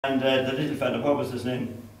And the little fella, what was his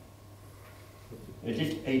name?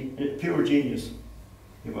 A pure genius,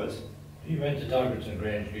 he was. He went to Doggerton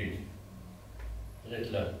Grange Street.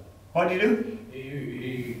 Little. What did he do?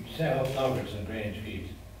 He set up Doggerton Grange Street.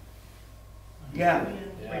 Yeah.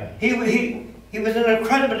 Yeah. He was an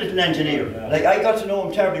incredible little engineer. Yeah. Like, I got to know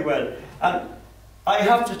him terribly well. And I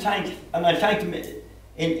have to thank, and I thanked him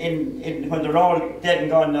in when they're all dead and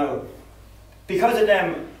gone now. Because of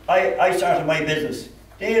them, I started my business.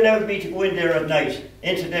 They allowed me to go in there at night,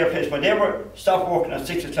 into their place. When they were stopped working at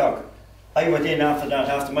 6 o'clock, I went in after that,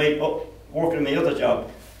 after my working in my other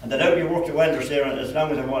job. And they allowed me to work the welders there as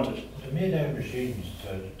long as I wanted. They made out machines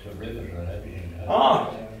to rivet and everything.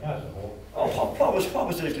 Ah! Oh, what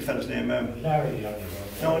was the little fella's name? Larry.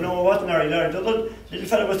 No, it wasn't Larry. The little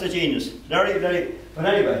fella was the genius. Larry. But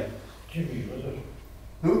anyway. Jimmy, was it?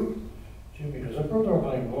 Who? Jimmy, because a brother of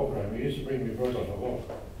mine walked around. We used to bring my brother to walk.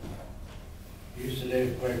 He used to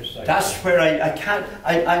live quite beside. That's where I can't.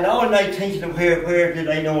 I now and I thinking of where did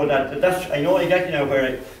I know that? I know exactly now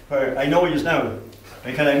where I know he is now.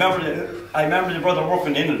 Because I remember the brother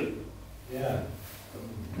working in it. Yeah.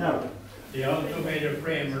 No. They also made a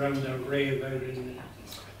frame around their grave out in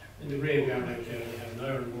the graveyard out there. They had an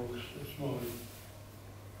ironworks, small,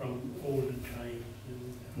 from olden times.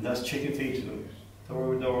 And that's chicken feet to them. They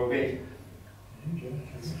were great.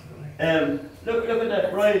 Look at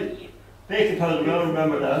that royal bacon powder. I don't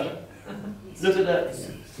remember that. Look at that.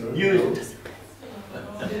 Used.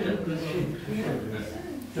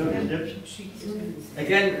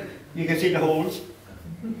 Again, you can see the holes.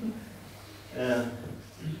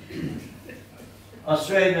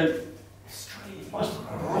 Australian. What's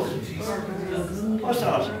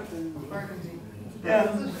that?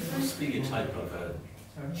 Yeah. Must be a type of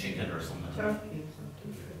chicken or something.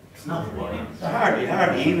 It's not white.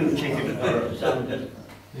 Hardly even chicken or something.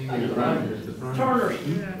 Turners.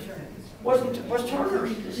 Was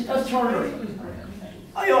Turners? That's Turners.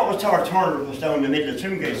 I always thought Turner was down the middle of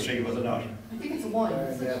Trimgate Street, was it not? I think it's a wine.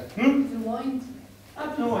 Hmm? It's a wine. I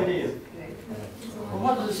have no idea. Well,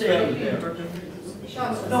 what does it say on there?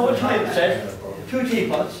 No, what time it says? 2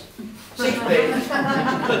 teapots, 6 plates.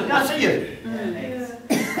 That's it.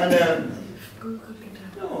 And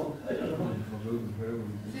no, I don't know.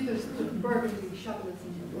 See, there's burgundy chocolates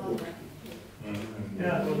in the blonde.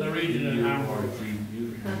 Yeah. Well, the regional hamburger.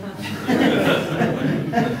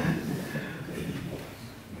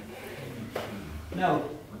 Now,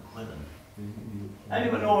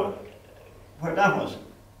 anyone know where that was?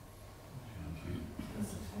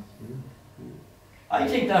 I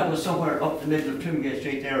think that was somewhere up the middle of Trimgate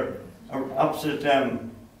Street there, or opposite, do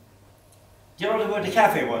you know where the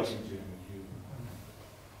cafe was?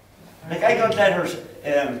 Like, I got letters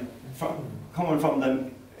coming from the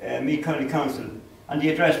Meath County Council, and the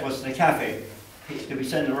address was the cafe to be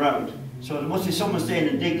sent around. So there must be someone staying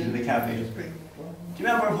in digs in the cafe. Do you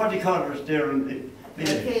remember what they called it there near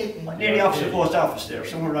the opposite post office there,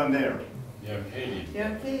 somewhere around there? Yeah, Katie.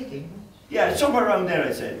 Yeah, Katie. Yeah, somewhere around there,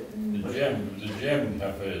 I'd say. The gem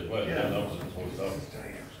cafe as well. Yeah. Yeah, opposite post office.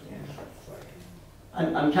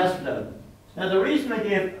 And Castledown. Now the reason I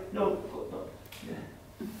gave, no,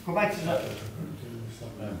 go back to that.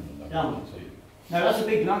 Now that's a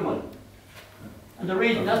big long one. And the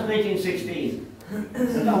reason, that's 1916.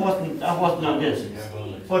 And that wasn't on this.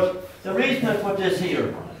 But the reason I put this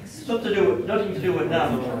here, nothing to do with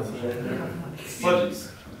now. But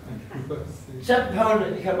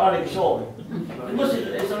 £7 carbonic soap.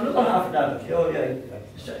 It's another half of that. Oh yeah.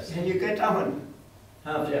 Can you get that one?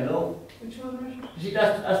 Half there, no? Which one, Richard? You see,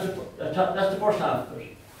 that's the first half of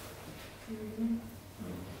it.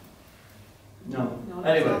 No.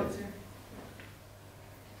 Anyway,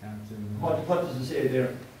 what does it say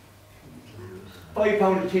there?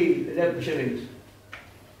 £5 of tea, 11 shillings.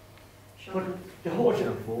 But the whole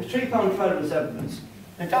thing was £3.12 and 7 pence.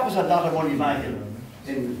 And that was a lot of money back in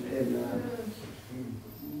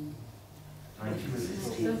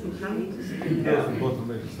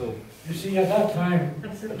You see, at that time,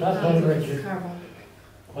 Richard,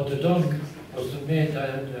 what they done was they made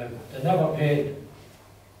they never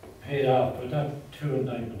paid off, but that 2 and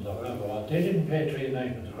 9 pence or whatever. They didn't pay 3 and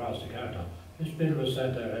 9 pence across the counter. This bill was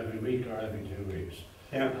sent out every week or every 2 weeks.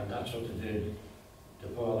 Yeah. And that's what they did. They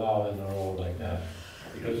put it all in a row like that.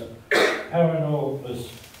 Because how I know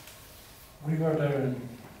was, we were down in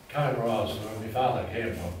Carnross where my father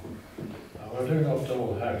came from, and we're doing up the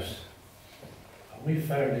old house. And we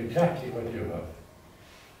found exactly what you have.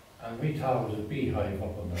 And we thought it was a beehive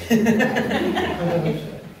up on there.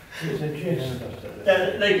 It's a gist.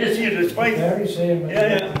 Like this here, it's fine. Very same.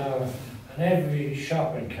 Yeah. And every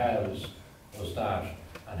shop in Kells was that.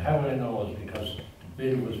 And how I know is because the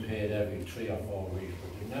bill was paid every 3 or 4 weeks, but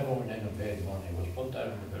you never went in and paid money. It was put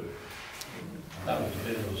down in the bill. And that was the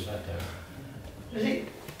bill that was set down. You see,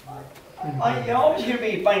 you always hear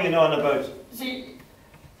me banging on about, see,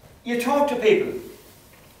 you talk to people,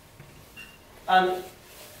 and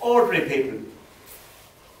ordinary people,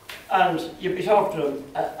 and you be talking to them,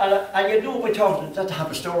 and you know by talking to them that they have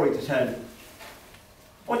a story to tell.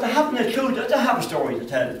 But they haven't a clue that they have a story to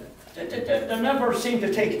tell. They never seem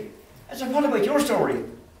to think, I said, what about your story?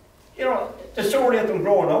 You know, the story of them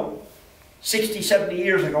growing up, 60, 70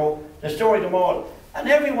 years ago, the story of them all, and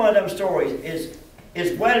every one of them stories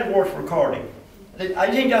is well worth recording.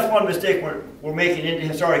 I think that's one mistake we're making in the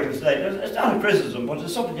historical slide. It's not a criticism, but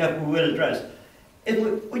it's something that we will address.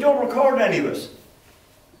 We don't record any of us.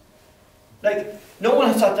 Like, no one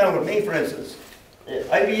has sat down with me, for instance.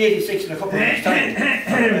 I'll be 86 in a couple of months' time.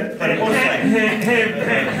 But a month's time.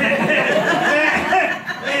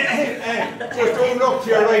 Just don't look to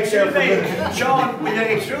your right there for a minute. Sean, will you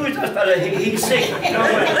excuse us, fella? He's sick.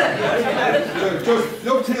 Just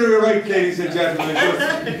look to your right, ladies and gentlemen. Just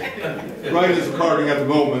Ryan is recording at the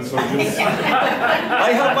moment, so just.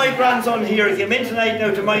 I have my grandson here. He came in tonight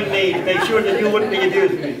now to mind me to make sure that you wouldn't be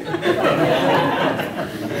abusing me.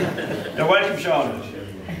 You're welcome, Sean.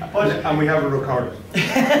 And we have a recorder.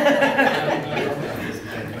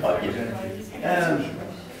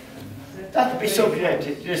 That would be subject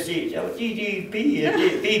to just DDP,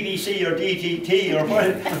 BBC or DTT or what.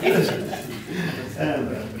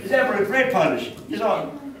 It's ever a great polish. You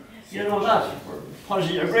know that.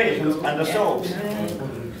 Polishes are great, and the stoves.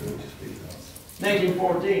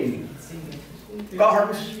 1914.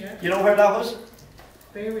 Gothards, you know where that was?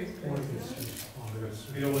 Very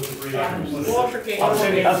You know what the bridge is? Watergate.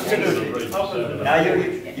 Absolutely. Now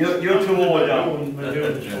you're too old, John.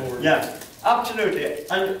 Yeah, absolutely.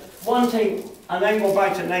 And one thing, and then go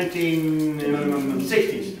back to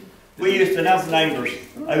 1960s. We used to Navan anglers.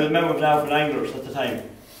 I was a member of Navan anglers at the time.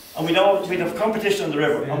 And we'd have competition on the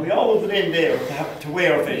river, and we always went in there to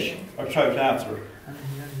weigh our fish, or trout after.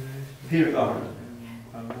 Peter Gotthard.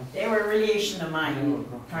 They were a relation of mine,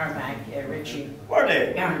 far back, Richie. Were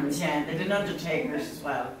they? Farrelly, yeah. They did undertakers as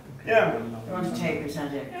well. Yeah. The undertakers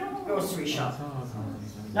had a grocery shop.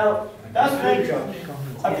 Now, that's an name job.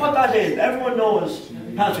 I put that in. Everyone knows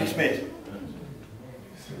Patrick Smith.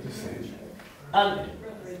 And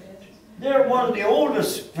they're one of the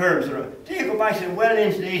oldest firms around. They go back to well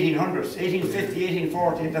into the 1800s, 1850,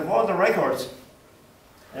 1840. They've all the records.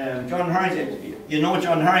 John Harrington, you know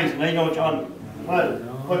John Harrington, I know John well,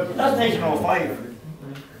 but that's 1905.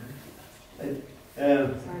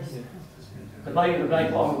 The buying of the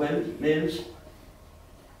Blackwater Mills.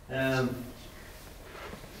 I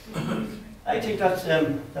think that's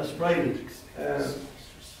Friday.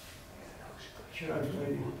 Sure, I'm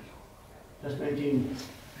Friday. That's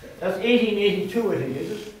 1882, I think,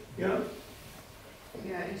 is it? Yeah.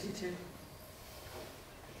 Yeah, 82.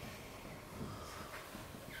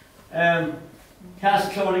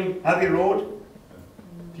 Castle Cloning, Abbey Road.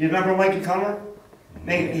 Do you remember Michael Connor?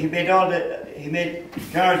 He made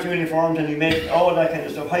guards uniforms, and he made all that kind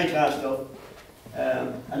of stuff, high class stuff.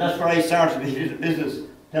 And that's where I started my business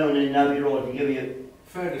down in Abbey Road, to give you.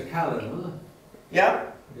 Fergus Callan, was it? Yeah.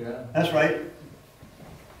 Yeah. That's right.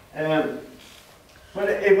 Well,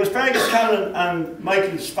 it was Fergus Callan and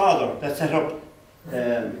Michael's father that set up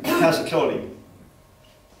Castle Cloning.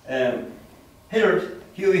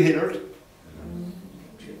 Hughie Hillard.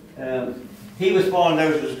 He was born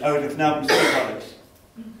out of Navan Steel Products,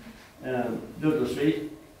 Douglas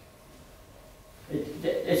Street.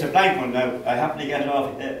 It's a blank one now. I happened to get it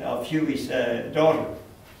off Hughie's daughter a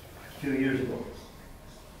few years ago.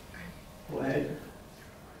 Go ahead.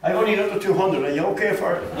 I've only another 200. Are you okay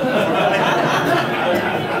for it?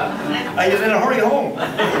 Are you in a hurry home?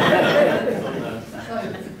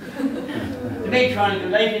 The Mead Chronicle,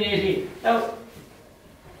 1980. Now,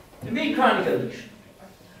 the Mead Chronicle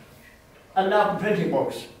and Navan printing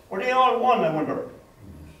books, were they all one, I wonder?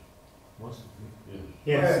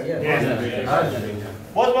 Yes.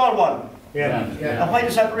 Was it all one? Yeah. And why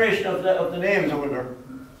the separation of the names, I wonder?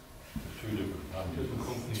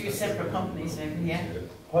 Two separate companies, maybe, yeah.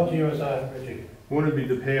 What year was that, Richie? One would be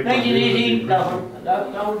the paper. 1918, now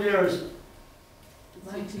there's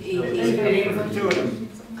 1918 for the two of them.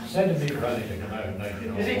 Send me Chronicle came out in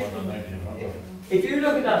 1901 and 1900. If you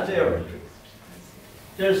look at that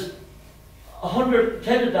there's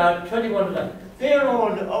 110 of that, 21 of that. They're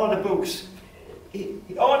all the books,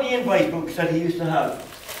 all the invoice books that he used to have.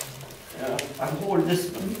 I can hold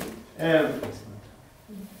this.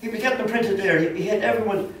 He would get them printed there. He had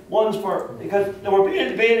everyone, ones for, because they were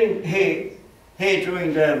baling hay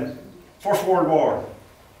during the First World War.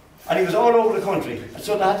 And he was all over the country.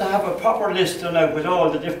 So they had to have a proper list done out with all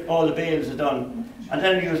the bales done. And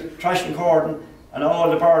then he was thrashing cordon and all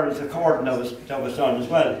the barrels of cordon that was done as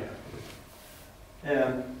well.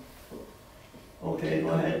 Okay, go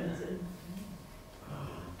ahead.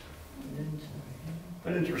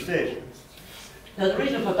 Billington Estate. Now the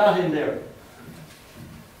reason I put that in there,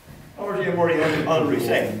 already worry on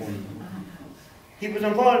reset. He was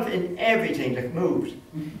involved in everything that moved.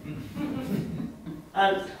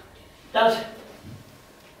 And that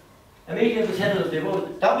immediately telling us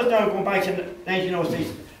that was now going back to 1906,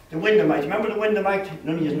 the Wyndham Act. Remember the Wyndham Act?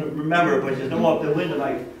 None of you remember, but you know of the Wyndham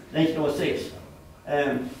Act, 1906.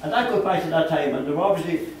 And that goes back to that time, and there were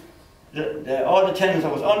obviously all the tenants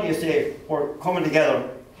that was on the estate were coming together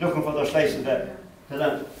looking for their slice of the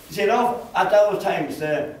land. You see, at those times,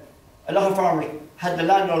 a lot of farmers had the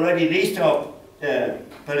land already leased up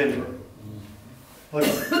Billington. But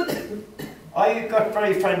I got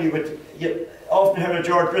very friendly with, you often heard of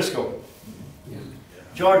George Briscoe.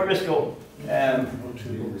 George Briscoe.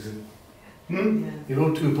 He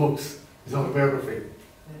wrote 2 books, his autobiography.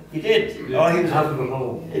 He did. Oh, he was. Have them at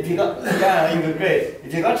home. If you got, yeah, he was great.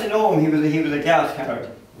 If you got to know him, he was a gas card.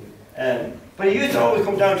 But he used to always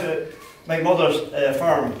come down to my mother's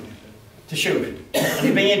farm to shoot, and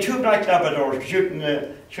he'd bring in 2 black Labradors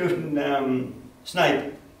shooting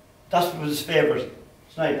snipe. That was his favourite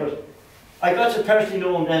snipe. But I got to personally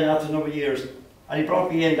know him then after a number of years, and he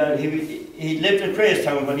brought me in. And he lived in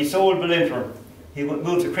Craistown when he sold Billington. He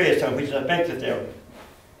moved to Craistown, which is a Beckley there,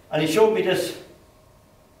 and he showed me this.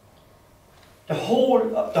 The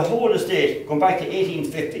whole estate, going back to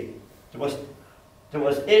 1850, there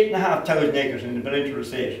was 8,500 acres in the Billington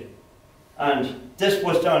estate, and this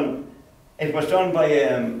was done. It was done by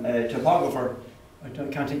a topographer.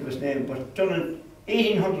 Can't think of his name, but done in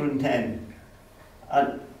 1810.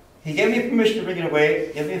 And he gave me permission to bring it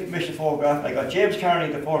away. Gave me permission to photograph it. I got James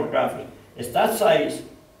Carney to photograph it. It's that size,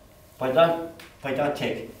 by that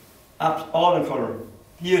thick, all in colour,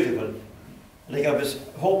 beautiful. Like I was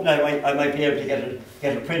hoping I might be able to get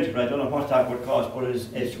it printed, but I don't know what that would cost. But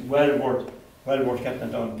it's well worth getting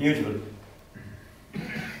it done. Beautiful.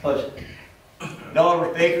 But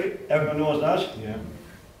Norwood Bakery, everyone knows that.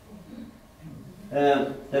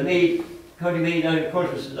 Yeah. The Mead, County Mead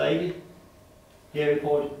Agricultural Society, Dairy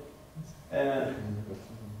Port.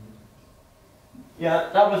 Yeah,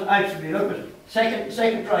 that was actually, look at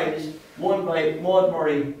second prize won by Maud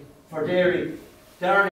Murray for dairy.